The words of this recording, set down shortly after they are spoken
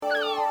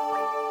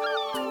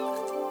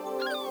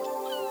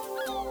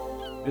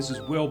This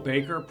is Will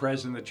Baker,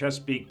 President of the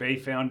Chesapeake Bay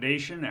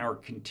Foundation, our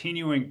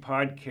continuing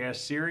podcast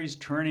series,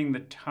 Turning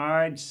the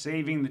Tide,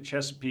 Saving the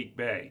Chesapeake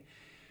Bay.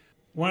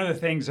 One of the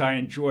things I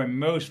enjoy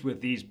most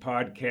with these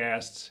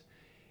podcasts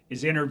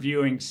is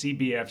interviewing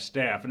CBF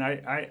staff, and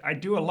I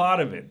do a lot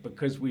of it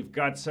because we've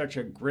got such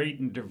a great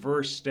and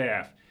diverse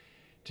staff.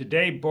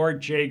 Today,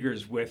 Bart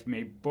Jager's with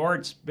me.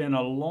 Bart's been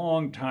a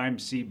long-time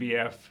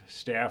CBF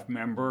staff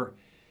member,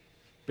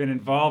 been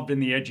involved in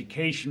the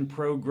education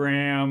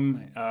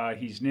program.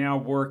 He's now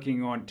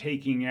working on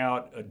taking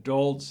out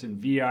adults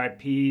and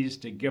VIPs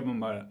to give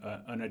them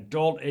an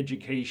adult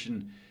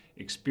education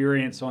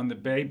experience on the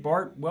Bay.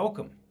 Bart,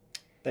 welcome.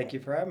 Thank you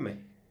for having me.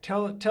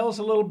 Tell us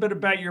a little bit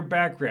about your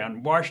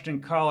background.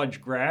 Washington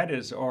College grad,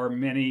 as are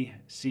many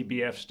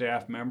CBF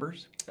staff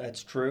members.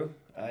 That's true.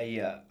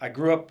 I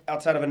grew up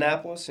outside of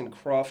Annapolis in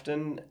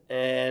Crofton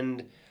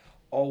and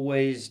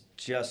always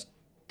just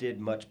did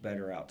much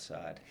better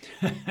outside.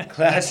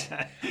 Class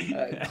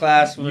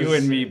was... You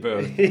and me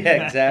both.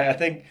 Yeah, exactly. I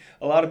think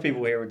a lot of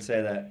people here would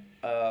say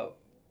that.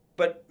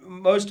 But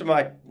most of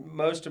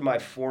my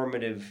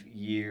formative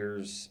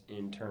years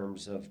in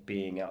terms of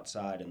being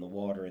outside in the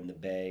water in the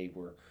Bay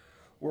were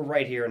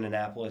right here in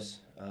Annapolis.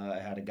 I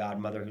had a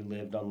godmother who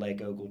lived on Lake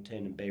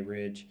Ogleton and Bay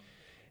Ridge,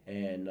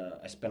 and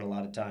I spent a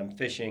lot of time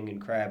fishing and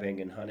crabbing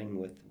and hunting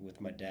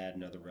with my dad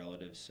and other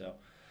relatives. So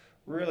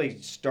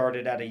really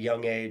started at a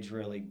young age,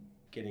 really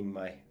getting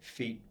my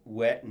feet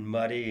wet and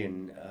muddy,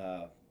 and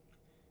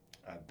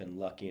I've been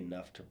lucky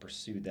enough to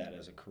pursue that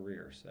as a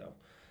career. So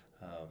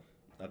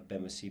I've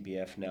been with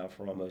CBF now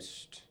for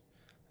almost,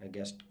 I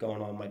guess,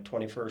 going on my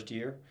 21st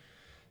year.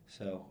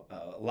 So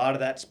a lot of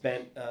that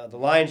spent, the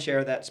lion's share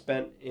of that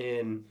spent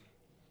in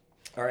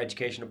our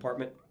education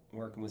department,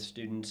 working with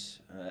students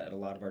at a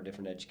lot of our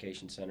different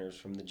education centers,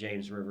 from the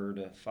James River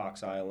to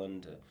Fox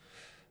Island to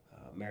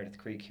Meredith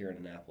Creek here in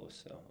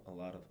Annapolis. So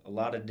a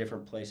lot of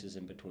different places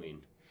in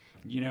between.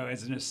 You know,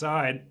 as an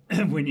aside,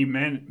 when you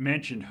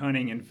mentioned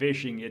hunting and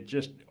fishing, it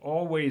just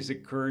always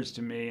occurs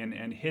to me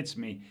and hits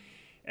me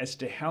as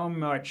to how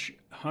much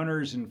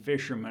hunters and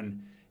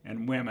fishermen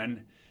and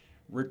women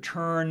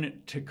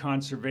return to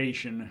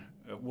conservation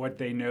what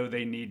they know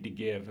they need to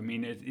give. I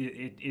mean,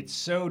 it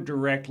so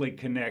directly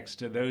connects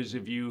to those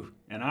of you,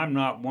 and I'm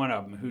not one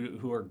of them,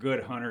 who are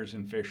good hunters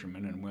and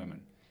fishermen and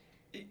women.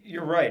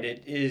 You're right.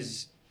 It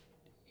is,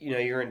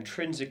 you're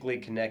intrinsically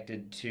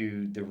connected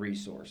to the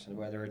resource, and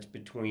whether it's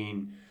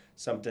between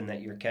something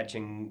that you're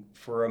catching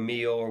for a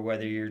meal or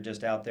whether you're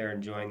just out there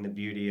enjoying the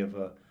beauty of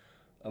a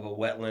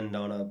wetland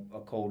on a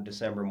cold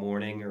December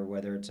morning, or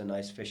whether it's a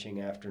nice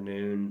fishing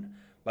afternoon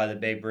by the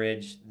Bay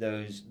Bridge,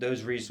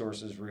 those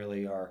resources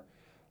really are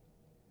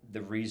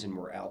the reason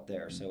we're out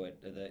there. So,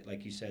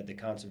 like you said, the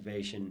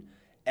conservation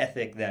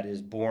ethic that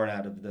is born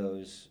out of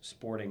those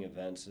sporting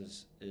events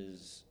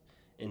is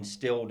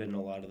instilled in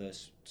a lot of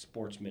those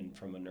sportsmen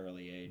from an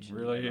early age.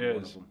 Really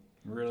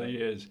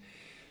is.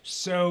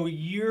 So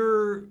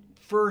your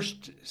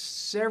first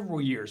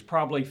several years,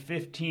 probably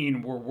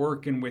 15, were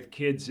working with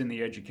kids in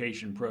the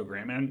education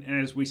program. And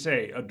as we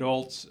say,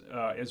 adults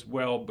as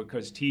well,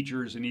 because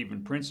teachers and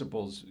even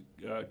principals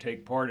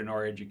take part in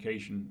our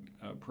education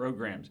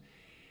programs.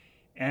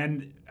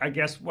 And I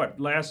guess,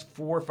 last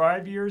 4 or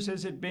 5 years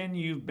has it been,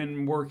 you've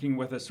been working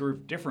with a sort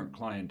of different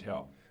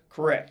clientele?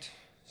 Correct.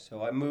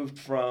 So I moved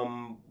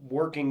from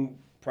working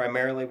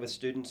primarily with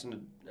students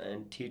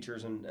and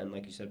teachers and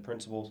like you said,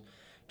 principals,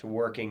 to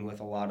working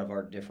with a lot of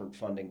our different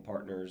funding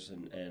partners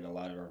and a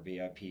lot of our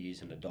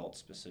VIPs and adults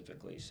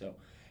specifically. So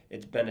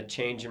it's been a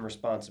change in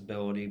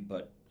responsibility,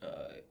 but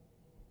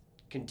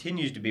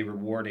continues to be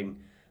rewarding.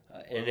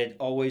 And it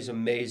always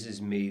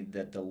amazes me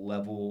that the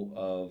level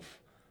of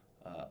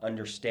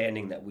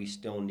understanding that we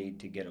still need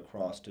to get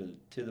across to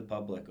the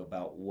public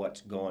about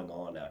what's going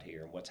on out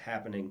here and what's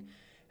happening,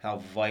 how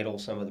vital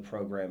some of the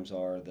programs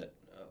are that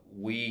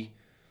we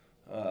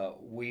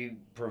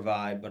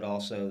provide, but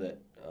also that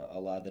a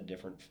lot of the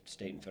different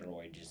state and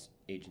federal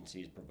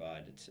agencies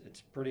provide.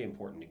 It's pretty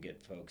important to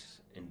get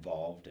folks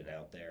involved and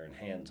out there and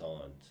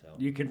hands-on. So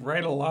you could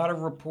write a lot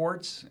of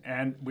reports,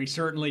 and we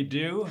certainly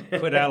do,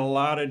 put out a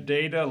lot of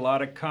data, a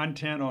lot of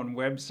content on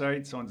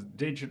websites, on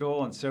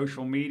digital and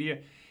social media,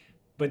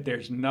 but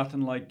there's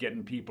nothing like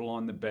getting people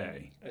on the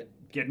Bay,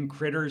 getting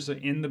critters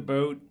in the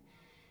boat,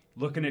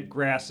 looking at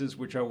grasses,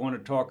 which I want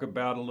to talk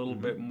about a little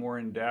bit more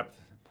in depth,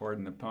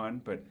 pardon the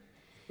pun, but...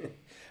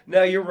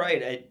 No, you're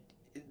right.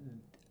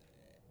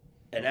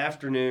 An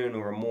afternoon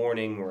or a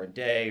morning or a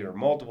day or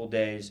multiple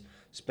days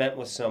spent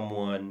with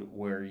someone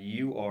where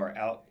you are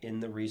out in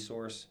the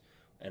resource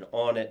and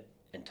on it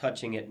and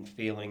touching it and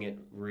feeling it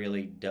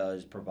really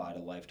does provide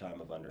a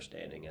lifetime of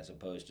understanding, as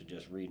opposed to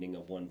just reading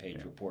a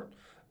one-page report.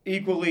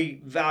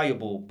 Equally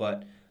valuable,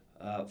 but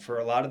for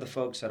a lot of the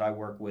folks that I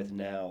work with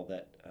now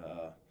that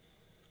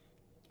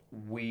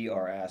we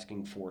are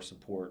asking for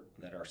support,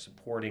 that are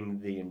supporting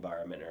the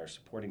environment, are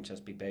supporting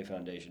Chesapeake Bay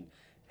Foundation,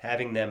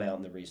 having them out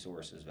in the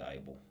resource is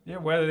valuable. Yeah,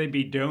 whether they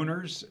be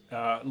donors,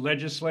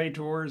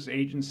 legislators,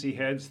 agency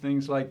heads,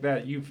 things like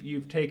that,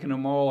 you've taken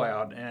them all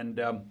out. And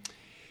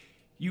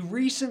You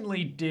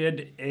recently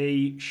did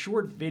a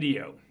short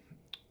video.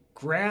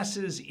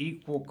 Grasses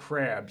equal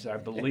crabs, I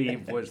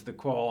believe, was the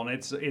call, and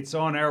it's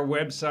on our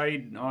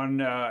website, on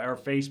our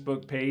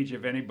Facebook page,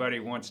 if anybody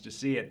wants to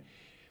see it.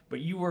 But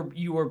you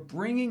were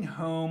bringing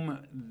home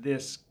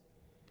this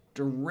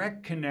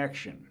direct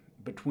connection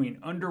between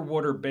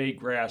underwater bay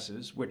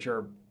grasses, which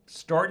are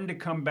starting to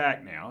come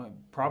back now,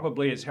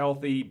 probably as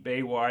healthy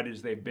bay-wide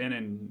as they've been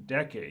in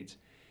decades,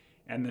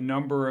 and the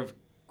number of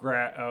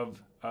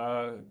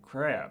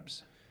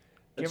crabs.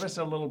 Give us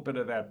a little bit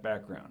of that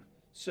background.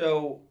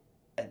 So,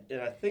 and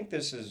I think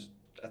this is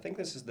the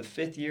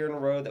 5th year in a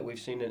row that we've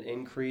seen an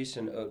increase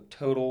in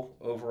total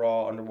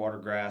overall underwater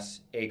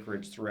grass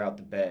acreage throughout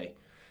the bay,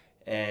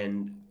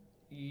 and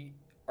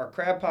our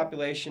crab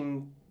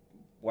population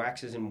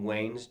waxes and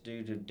wanes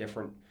due to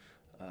different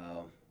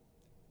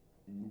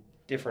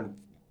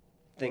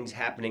things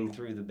happening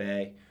through the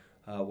bay.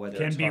 Whether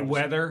can it's be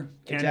weather,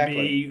 can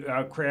exactly. be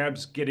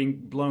crabs getting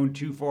blown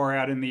too far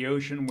out in the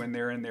ocean when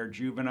they're in their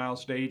juvenile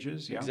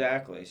stages. Yeah.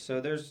 Exactly.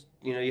 So there's,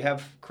 you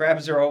have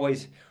crabs are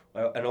always,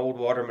 an old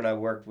waterman I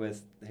worked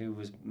with who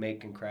was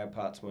making crab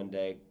pots one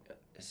day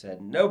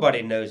said,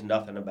 nobody knows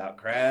nothing about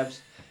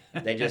crabs.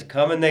 They just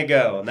come and they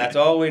go, and that's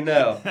all we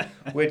know,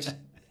 which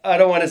I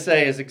don't want to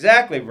say is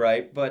exactly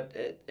right, but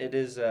it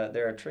is,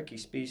 they're a tricky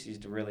species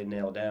to really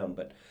nail down.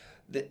 But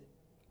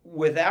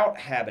without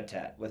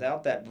habitat,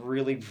 without that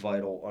really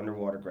vital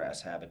underwater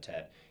grass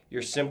habitat,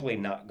 you're simply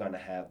not going to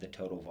have the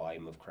total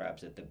volume of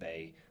crabs that the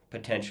bay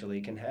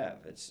potentially can have.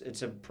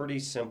 It's a pretty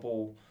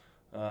simple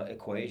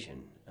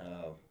equation.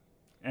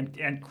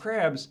 And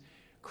crabs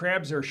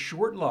are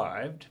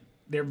short-lived.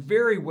 They're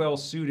very well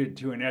suited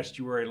to an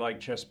estuary like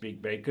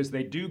Chesapeake Bay because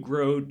they do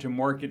grow to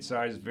market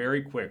size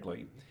very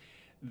quickly.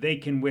 They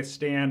can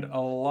withstand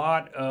a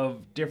lot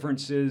of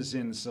differences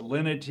in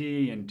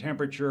salinity and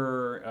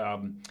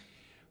temperature.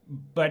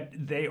 But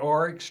they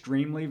are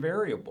extremely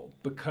variable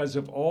because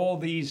of all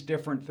these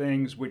different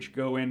things which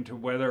go into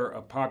whether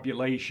a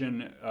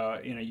population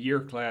in a year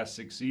class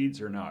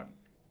succeeds or not.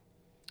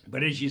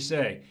 But as you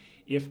say,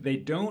 if they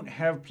don't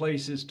have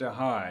places to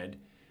hide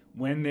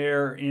when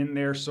they're in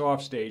their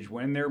soft stage,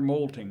 when they're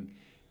molting,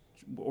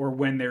 or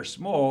when they're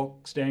small,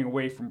 staying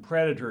away from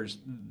predators,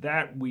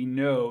 that we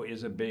know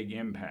is a big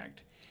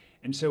impact.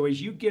 And so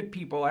as you get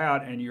people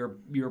out and you're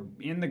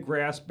in the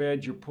grass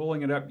bed, you're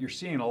pulling it up, you're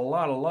seeing a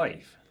lot of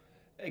life.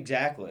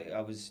 Exactly.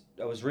 I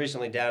was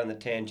recently down in the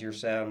Tangier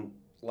Sound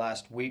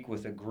last week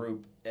with a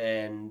group,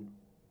 and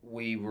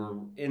we were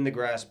in the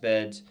grass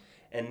beds,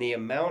 and the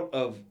amount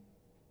of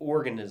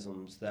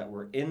organisms that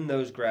were in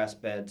those grass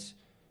beds,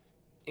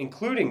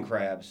 including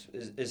crabs,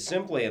 is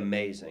simply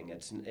amazing.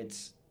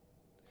 It's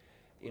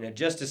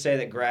just to say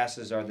that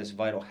grasses are this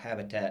vital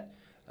habitat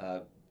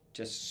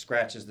just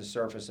scratches the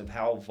surface of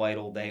how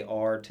vital they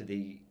are to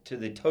the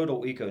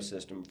total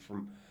ecosystem,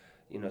 from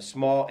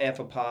small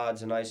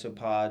amphipods and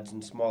isopods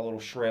and small little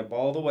shrimp,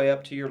 all the way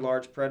up to your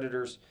large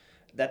predators.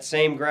 That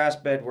same grass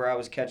bed where I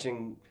was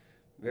catching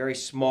very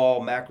small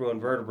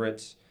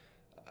macroinvertebrates,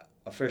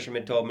 a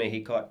fisherman told me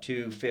he caught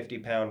 2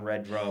 50-pound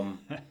red drum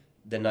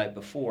the night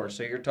before.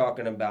 So you're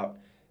talking about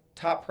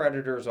top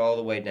predators all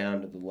the way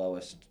down to the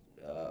lowest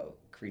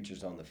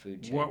creatures on the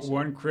food chain.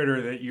 One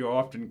critter that you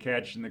often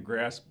catch in the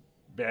grass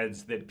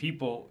beds that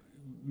people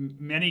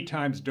many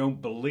times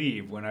don't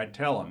believe when I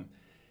tell them,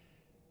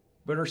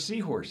 but are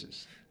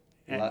seahorses.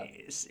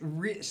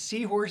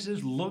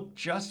 Seahorses look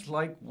just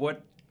like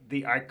what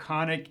the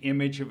iconic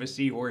image of a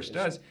seahorse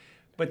does,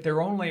 but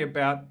they're only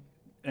about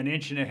 1.5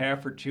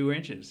 inches or 2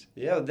 inches.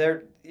 Yeah,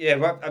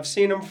 I've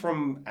seen them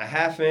from a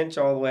 1/2 inch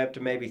all the way up to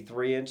maybe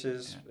 3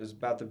 inches is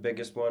about the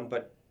biggest one.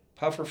 But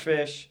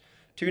pufferfish,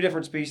 2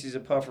 different species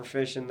of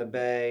pufferfish in the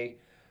bay,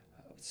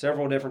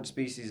 several different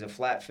species of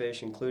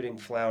flatfish, including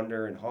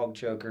flounder and hog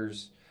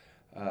chokers.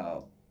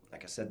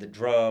 Like I said, the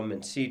drum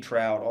and sea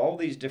trout, all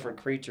these different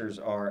creatures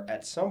are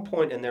at some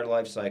point in their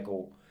life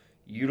cycle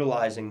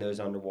utilizing those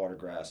underwater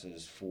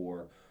grasses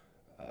for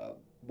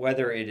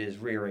whether it is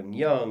rearing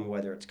young,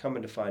 whether it's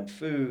coming to find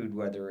food,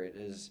 whether it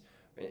is,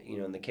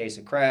 in the case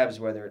of crabs,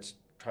 whether it's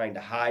trying to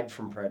hide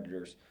from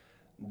predators.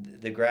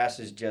 The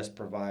grasses just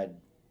provide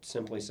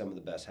simply some of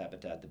the best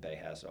habitat the bay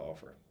has to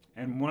offer.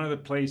 And one of the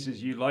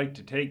places you like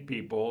to take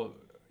people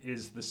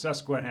is the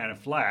Susquehanna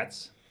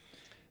Flats,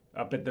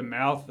 up at the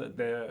mouth,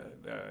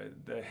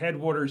 the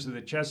headwaters of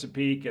the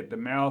Chesapeake, at the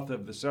mouth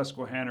of the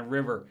Susquehanna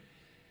River.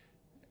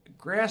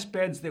 Grass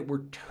beds that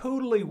were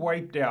totally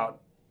wiped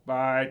out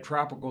by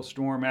Tropical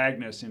Storm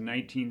Agnes in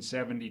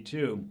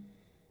 1972.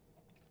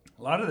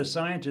 A lot of the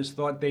scientists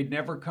thought they'd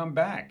never come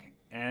back,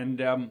 and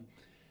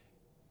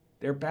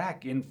they're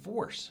back in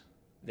force.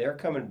 They're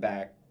coming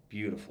back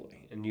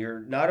beautifully, and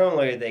not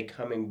only are they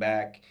coming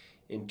back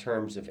in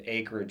terms of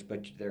acreage,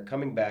 but they're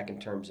coming back in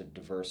terms of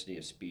diversity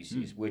of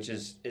species, which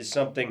is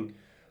something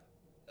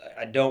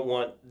I don't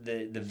want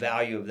the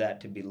value of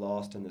that to be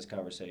lost in this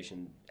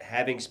conversation.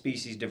 Having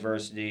species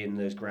diversity in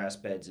those grass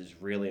beds is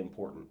really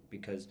important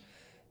because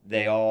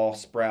they all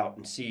sprout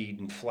and seed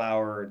and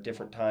flower at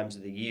different times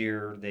of the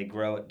year. They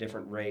grow at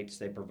different rates.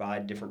 They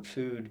provide different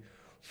food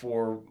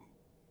for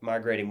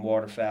migrating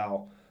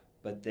waterfowl,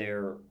 but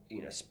their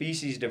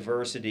species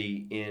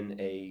diversity in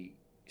a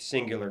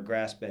singular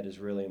grass bed is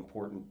really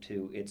important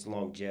to its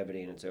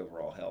longevity and its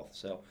overall health.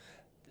 So,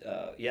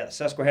 the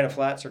Susquehanna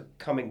Flats are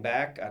coming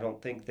back. I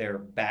don't think they're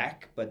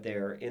back, but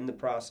they're in the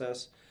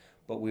process.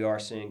 But we are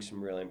seeing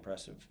some really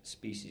impressive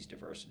species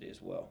diversity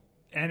as well.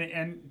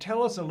 And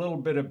tell us a little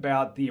bit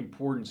about the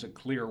importance of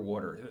clear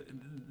water.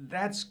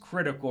 That's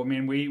critical. I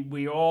mean,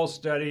 we all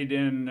studied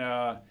in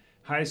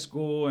high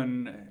school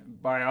and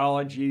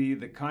biology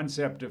the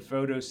concept of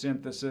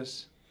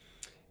photosynthesis.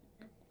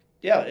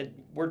 Yeah,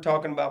 we're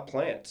talking about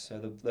plants. So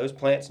those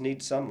plants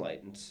need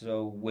sunlight. And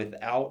so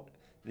without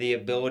the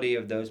ability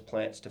of those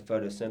plants to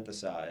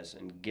photosynthesize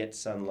and get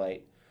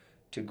sunlight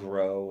to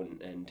grow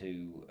and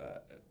to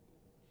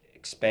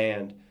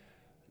expand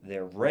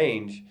their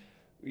range,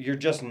 you're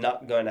just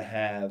not going to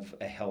have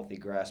a healthy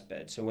grass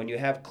bed. So when you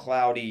have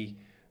cloudy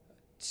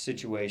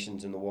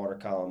situations in the water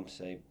column,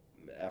 say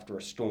after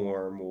a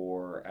storm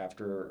or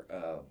after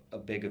a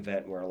big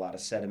event where a lot of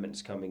sediment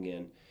is coming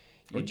in,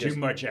 Or too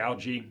much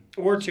algae.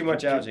 Or too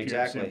much algae,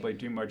 exactly. Simply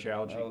too much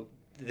algae.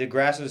 The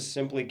grasses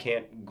simply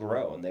can't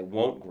grow, and they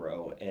won't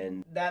grow.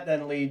 And that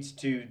then leads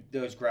to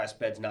those grass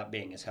beds not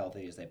being as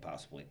healthy as they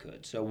possibly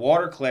could. So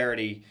water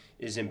clarity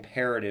is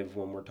imperative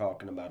when we're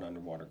talking about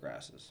underwater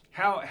grasses.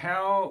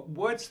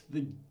 What's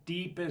the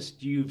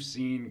deepest you've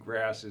seen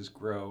grasses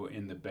grow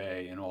in the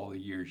bay in all the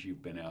years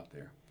you've been out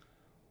there?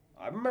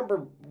 I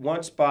remember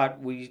one spot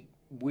we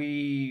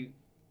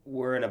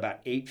were in about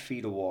 8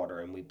 feet of water,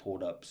 and we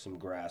pulled up some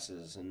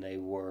grasses, and they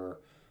were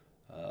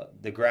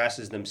the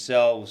grasses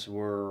themselves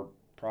were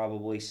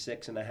probably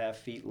 6.5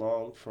 feet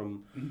long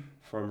from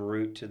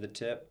root to the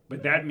tip.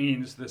 But that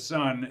means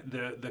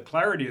the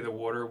clarity of the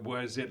water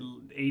was at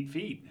 8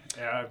 feet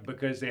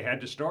because they had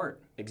to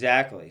start.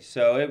 Exactly.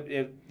 So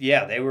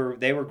they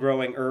were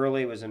growing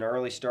early. It was an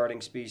early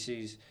starting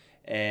species,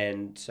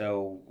 and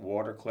so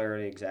water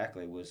clarity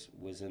exactly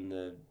was in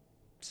the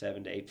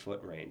 7 to 8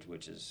 foot range,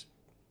 which is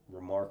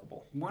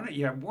remarkable.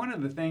 One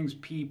of the things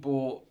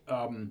people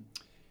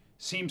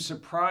seem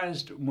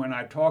surprised when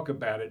I talk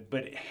about it,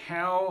 but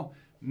how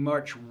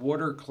much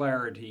water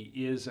clarity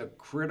is a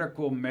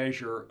critical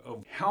measure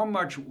of how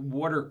much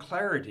water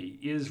clarity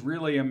is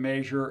really a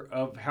measure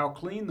of how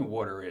clean the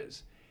water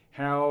is.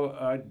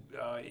 How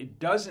it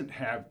doesn't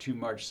have too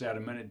much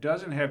sediment, it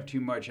doesn't have too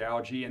much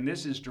algae, and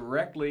this is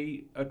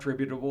directly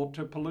attributable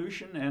to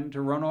pollution and to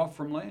runoff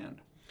from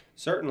land.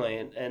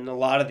 Certainly, and a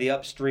lot of the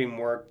upstream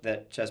work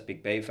that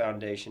Chesapeake Bay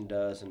Foundation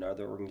does and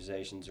other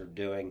organizations are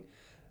doing,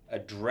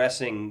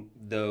 addressing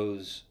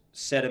those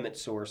sediment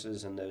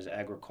sources and those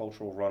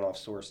agricultural runoff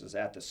sources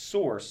at the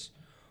source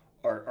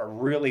are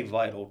really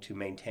vital to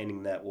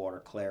maintaining that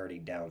water clarity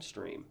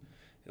downstream.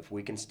 If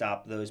we can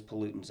stop those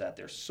pollutants at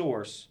their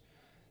source,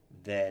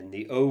 then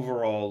the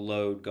overall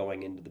load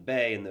going into the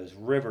bay and those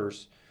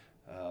rivers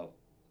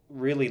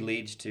really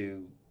leads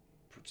to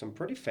some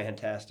pretty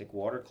fantastic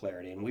water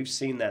clarity. And we've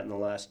seen that in the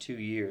last 2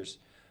 years.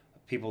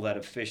 People that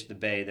have fished the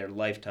bay their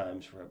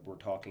lifetimes were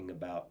talking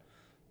about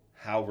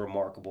how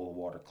remarkable the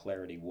water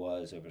clarity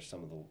was over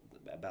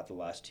about the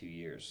last 2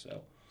 years.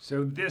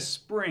 So this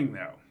spring,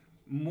 though,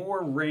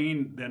 more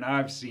rain than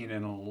I've seen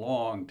in a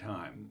long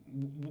time.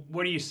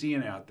 What are you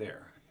seeing out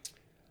there?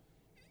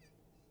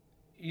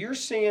 You're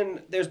seeing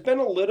there's been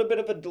a little bit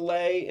of a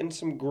delay in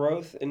some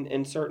growth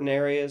in certain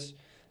areas,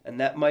 and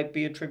that might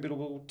be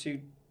attributable to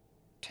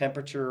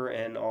temperature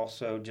and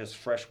also just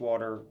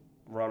freshwater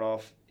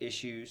runoff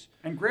issues.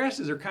 And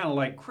grasses are kind of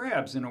like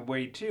crabs in a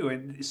way too,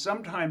 and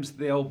sometimes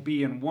they'll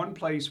be in one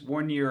place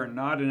one year and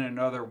not in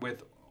another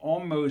with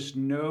almost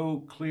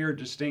no clear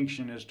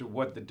distinction as to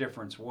what the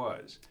difference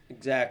was.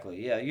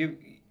 Exactly. Yeah,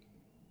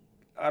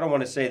 I don't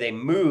want to say they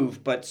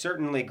move, but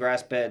certainly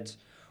grass beds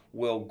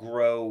will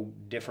grow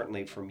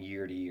differently from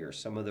year to year.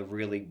 Some of the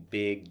really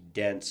big,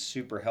 dense,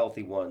 super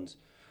healthy ones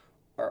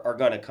are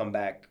going to come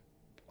back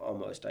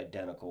almost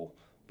identical.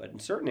 But in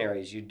certain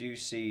areas, you do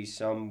see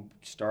some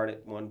start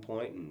at one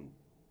point, and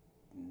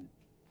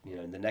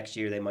the next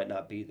year they might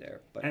not be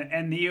there. But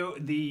and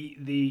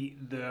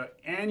the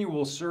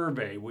annual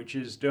survey, which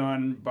is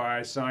done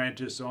by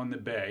scientists on the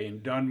bay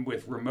and done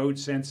with remote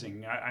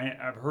sensing,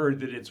 I've heard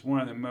that it's one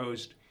of the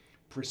most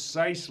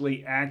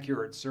precisely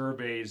accurate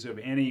surveys of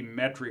any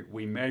metric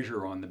we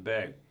measure on the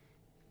bay.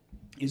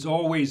 Is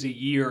always a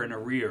year in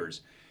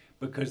arrears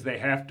because they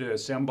have to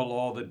assemble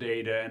all the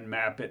data and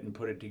map it and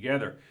put it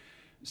together.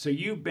 So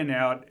you've been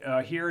out,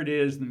 here it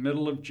is, the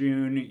middle of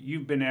June.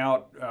 You've been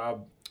out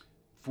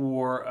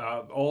for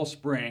all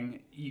spring.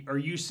 Are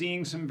you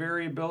seeing some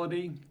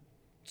variability?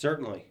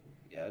 Certainly.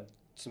 Yeah,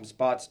 some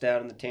spots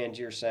down in the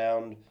Tangier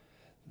Sound.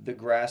 The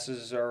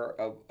grasses are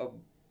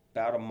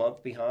about a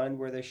month behind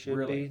where they should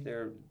Really?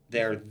 be.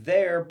 They're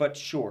there, but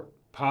short.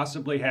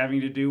 Possibly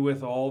having to do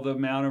with all the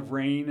amount of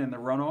rain and the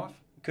runoff?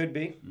 Could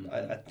be.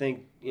 Mm-hmm. I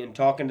think in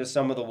talking to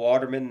some of the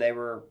watermen, they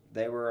were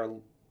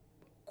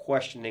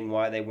questioning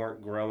why they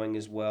weren't growing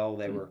as well.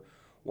 They were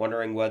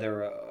wondering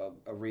whether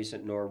a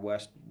recent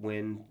northwest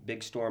wind,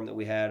 big storm that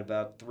we had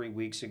about 3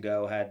 weeks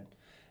ago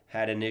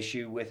had an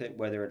issue with it,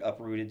 whether it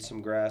uprooted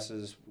some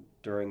grasses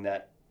during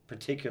that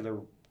particular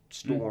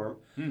storm.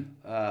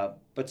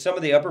 But some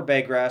of the upper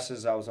bay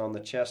grasses, I was on the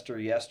Chester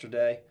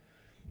yesterday,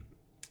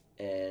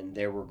 and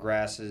there were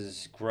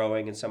grasses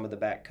growing in some of the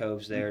back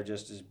coves there,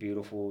 just as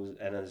beautiful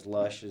and as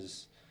lush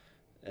as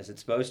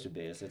it's supposed to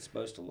be, as it's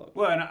supposed to look.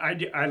 Well,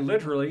 and I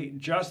literally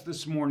just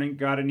this morning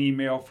got an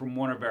email from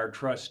one of our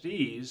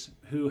trustees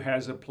who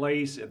has a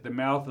place at the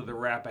mouth of the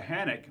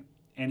Rappahannock,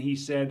 and he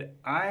said,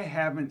 I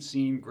haven't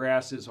seen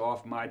grasses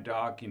off my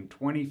dock in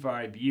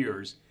 25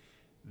 years.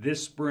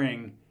 This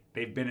spring,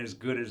 they've been as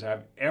good as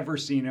I've ever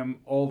seen them,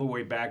 all the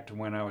way back to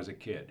when I was a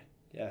kid.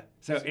 Yeah.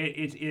 So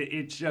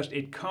it's just,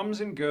 it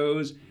comes and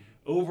goes.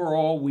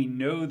 Overall, we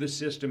know the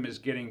system is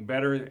getting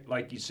better.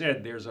 Like you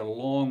said, there's a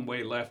long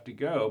way left to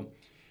go.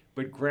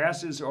 But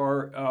grasses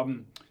are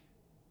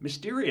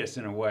mysterious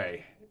in a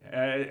way.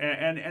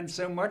 And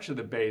so much of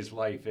the bay's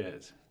life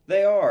is.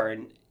 They are.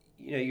 And,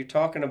 you're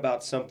talking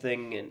about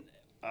something, and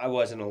I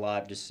wasn't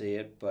alive to see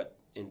it, but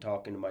in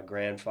talking to my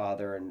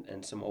grandfather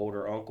and some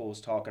older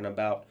uncles, talking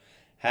about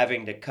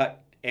having to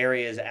cut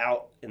areas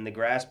out in the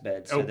grass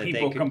bed so that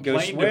they could go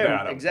swim.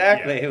 About them.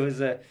 Exactly. Yeah.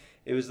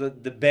 It was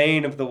the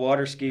bane of the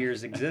water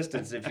skier's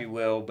existence, if you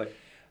will, but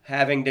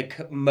having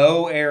to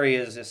mow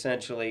areas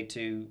essentially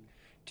to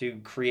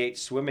create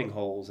swimming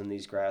holes in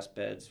these grass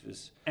beds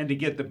was. And to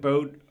get the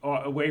boat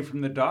away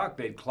from the dock,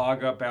 they'd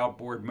clog up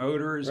outboard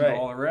motors and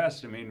all the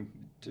rest. I mean,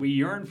 we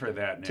yearn for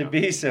that now. To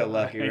be so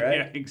lucky, right?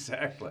 Yeah,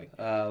 exactly.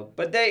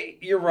 But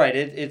you're right.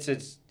 It's a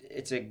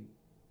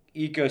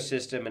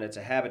ecosystem, and it's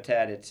a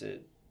habitat.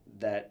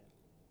 That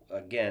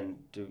again,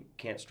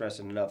 can't stress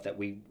it enough, that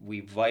we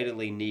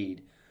vitally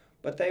need.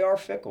 But they are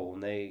fickle,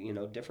 and they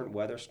different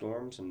weather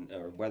storms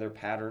or weather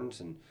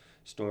patterns and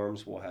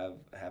storms will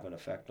have an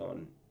effect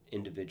on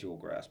individual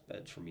grass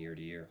beds from year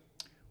to year.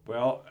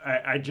 Well,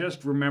 I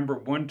just remember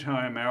one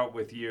time out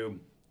with you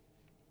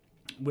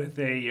with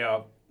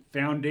a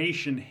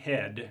foundation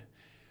head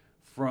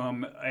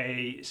from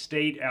a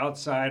state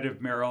outside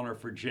of Maryland or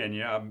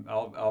Virginia,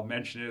 I'll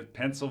mention it,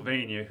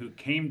 Pennsylvania, who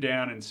came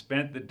down and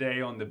spent the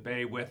day on the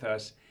bay with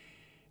us.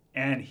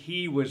 And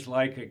he was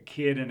like a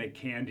kid in a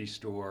candy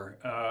store,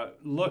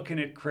 looking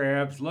at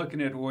crabs,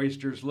 looking at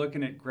oysters,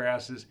 looking at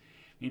grasses.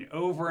 I mean,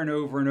 over and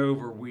over and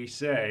over we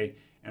say,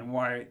 and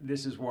why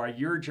this is why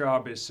your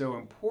job is so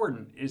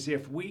important, is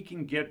if we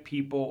can get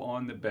people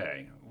on the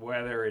bay,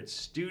 whether it's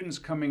students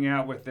coming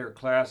out with their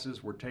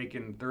classes, we're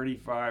taking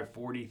 35,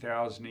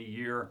 40,000 a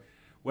year,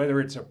 whether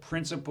it's a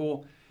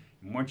principal,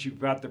 and once you've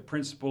got the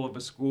principal of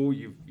a school,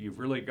 you've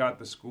really got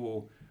the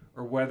school,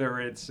 or whether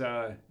it's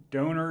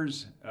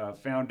donors,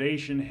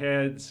 foundation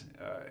heads,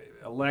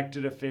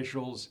 elected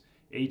officials,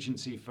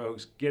 agency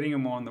folks, getting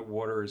them on the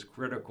water is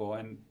critical.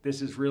 And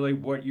this is really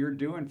what you're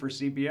doing for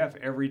CBF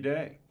every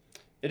day.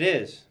 It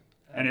is.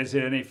 And is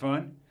it any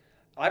fun?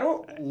 I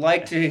don't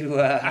like to,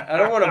 I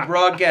don't want to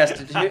broadcast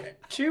it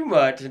too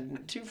much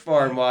and too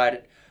far and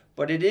wide,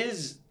 but it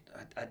is,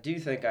 I do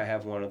think I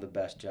have one of the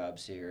best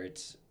jobs here.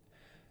 It's,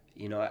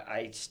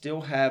 I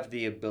still have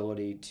the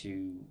ability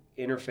to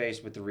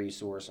interface with the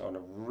resource on a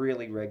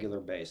really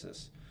regular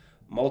basis.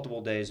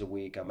 Multiple days a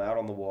week, I'm out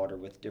on the water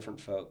with different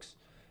folks,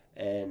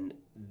 and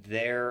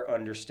their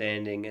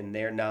understanding and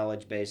their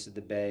knowledge base of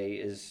the bay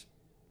is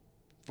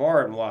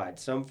far and wide.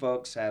 Some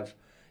folks have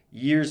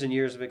years and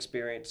years of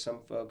experience. Some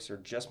folks are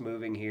just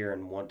moving here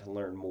and want to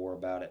learn more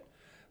about it.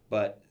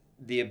 But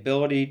the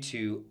ability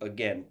to,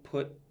 again,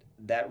 put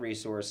that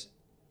resource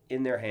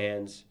in their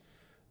hands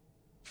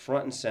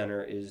front and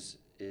center is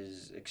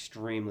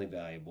extremely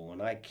valuable,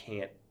 and I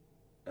can't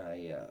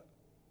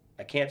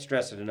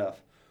stress it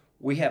enough.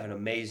 We have an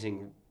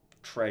amazing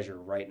treasure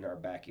right in our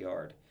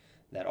backyard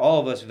that all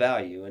of us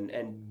value,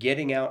 and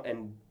getting out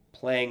and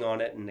playing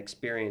on it and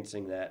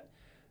experiencing that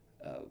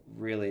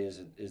really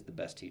is the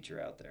best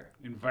teacher out there.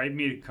 Invite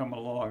me to come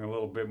along a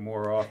little bit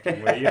more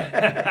often, will you?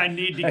 I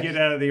need to get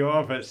out of the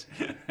office.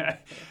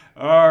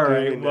 All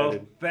right. Well,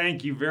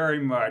 thank you very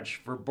much.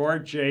 For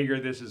Bart Jager,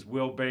 this is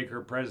Will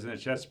Baker, President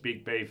of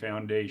Chesapeake Bay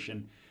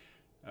Foundation.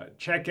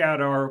 Check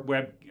out our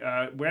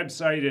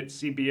website at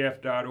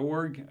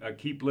cbf.org.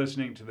 Keep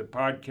listening to the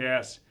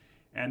podcast,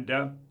 and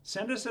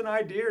send us an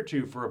idea or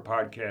two for a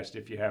podcast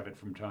if you have it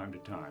from time to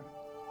time.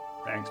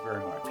 Thanks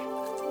very much.